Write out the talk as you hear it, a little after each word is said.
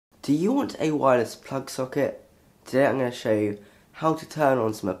Do you want a wireless plug socket? Today I'm going to show you how to turn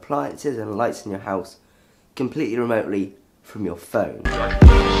on some appliances and lights in your house completely remotely from your phone.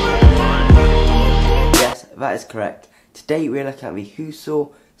 Yes, that is correct. Today we're looking at the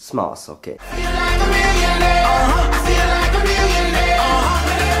HUSOAR Smart Socket.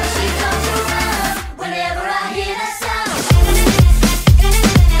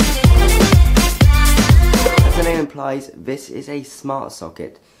 As the name implies, this is a smart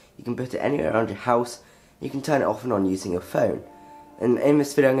socket. You can put it anywhere around your house. You can turn it off and on using your phone. And in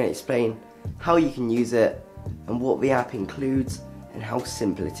this video I'm going to explain how you can use it and what the app includes and how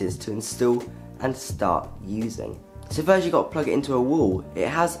simple it is to install and start using. So first you've got to plug it into a wall. It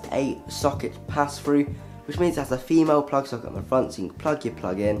has a socket pass-through, which means it has a female plug socket on the front so you can plug your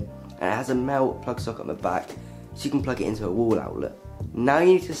plug in, and it has a male plug socket on the back so you can plug it into a wall outlet. Now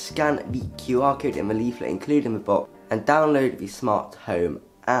you need to scan the QR code in the leaflet included in the box and download the Smart Home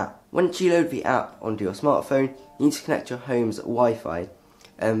app. Once you load the app onto your smartphone, you need to connect your home's Wi-Fi,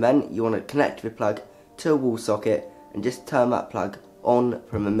 and then you want to connect the plug to a wall socket and just turn that plug on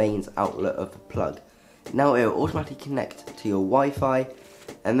from the mains outlet of the plug. Now it will automatically connect to your Wi-Fi,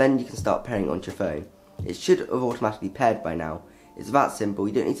 and then you can start pairing it onto your phone. It should have automatically paired by now. It's that simple,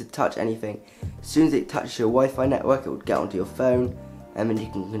 you don't need to touch anything. As soon as it touches your Wi-Fi network, it will get onto your phone, and then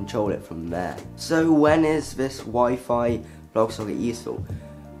you can control it from there. So when is this Wi-Fi plug socket useful?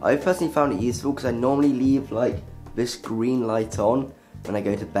 I personally found it useful because I normally leave like this green light on when I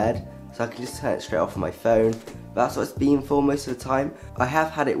go to bed, so I can just turn it straight off on my phone. That's what it's been for most of the time. I have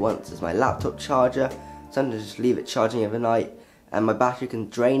had it once as my laptop charger. Sometimes I just leave it charging overnight and my battery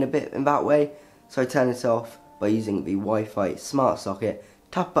can drain a bit in that way, so I turn it off by using the Wi-Fi smart socket.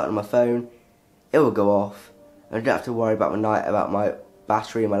 Tap a button on my phone, it will go off, and I don't have to worry about my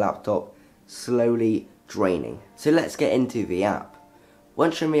battery in my laptop slowly draining. So let's get into the app.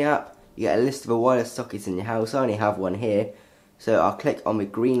 Once you're in the app, you get a list of the wireless sockets in your house. I only have one here, so I'll click on the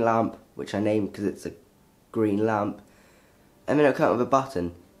green lamp, which I named because it's a green lamp, and then it'll come up with a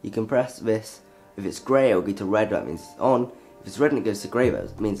button. You can press this. If it's grey, it'll go to red, that means it's on. If it's red and it goes to grey,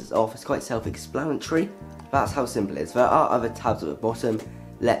 that means it's off. It's quite self-explanatory. That's how simple it is. There are other tabs at the bottom.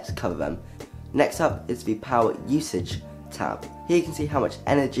 Let's cover them. Next up is the power usage tab. Here you can see how much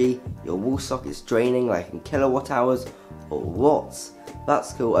energy your wall socket is draining, like in kilowatt hours or watts.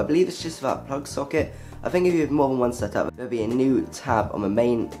 That's cool. I believe it's just for that plug socket. I think if you have more than one setup, there'll be a new tab on the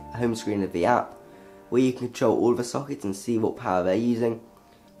main home screen of the app where you can control all of the sockets and see what power they're using.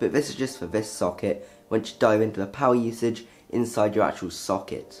 But this is just for this socket. Once you dive into the power usage inside your actual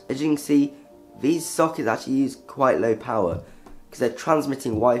socket, as you can see, these sockets actually use quite low power because they're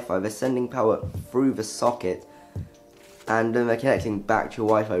transmitting Wi-Fi. They're sending power through the socket, and then they're connecting back to your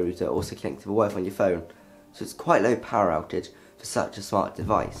Wi-Fi router, also connecting to the Wi-Fi on your phone. So it's quite low power outage for such a smart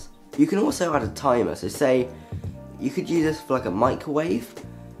device. You can also add a timer. So say you could use this for like a microwave.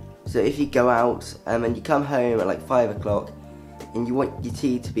 So if you go out and you come home at like 5 o'clock and you want your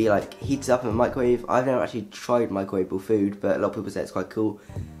tea to be like heated up in a microwave. I've never actually tried microwavable food, but a lot of people say it's quite cool.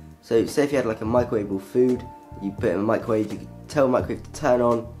 So say if you had like a microwavable food, you put it in a microwave, you could tell the microwave to turn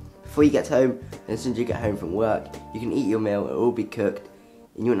on before you get home, and as soon as you get home from work, you can eat your meal, it'll all be cooked,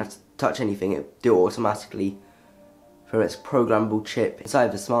 and you won't have to touch anything, it'll do it automatically from its programmable chip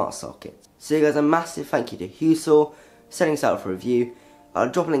inside the smart socket. So guys, a massive thank you to HUSOAR for setting this out for review. I'll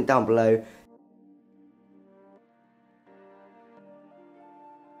drop a link down below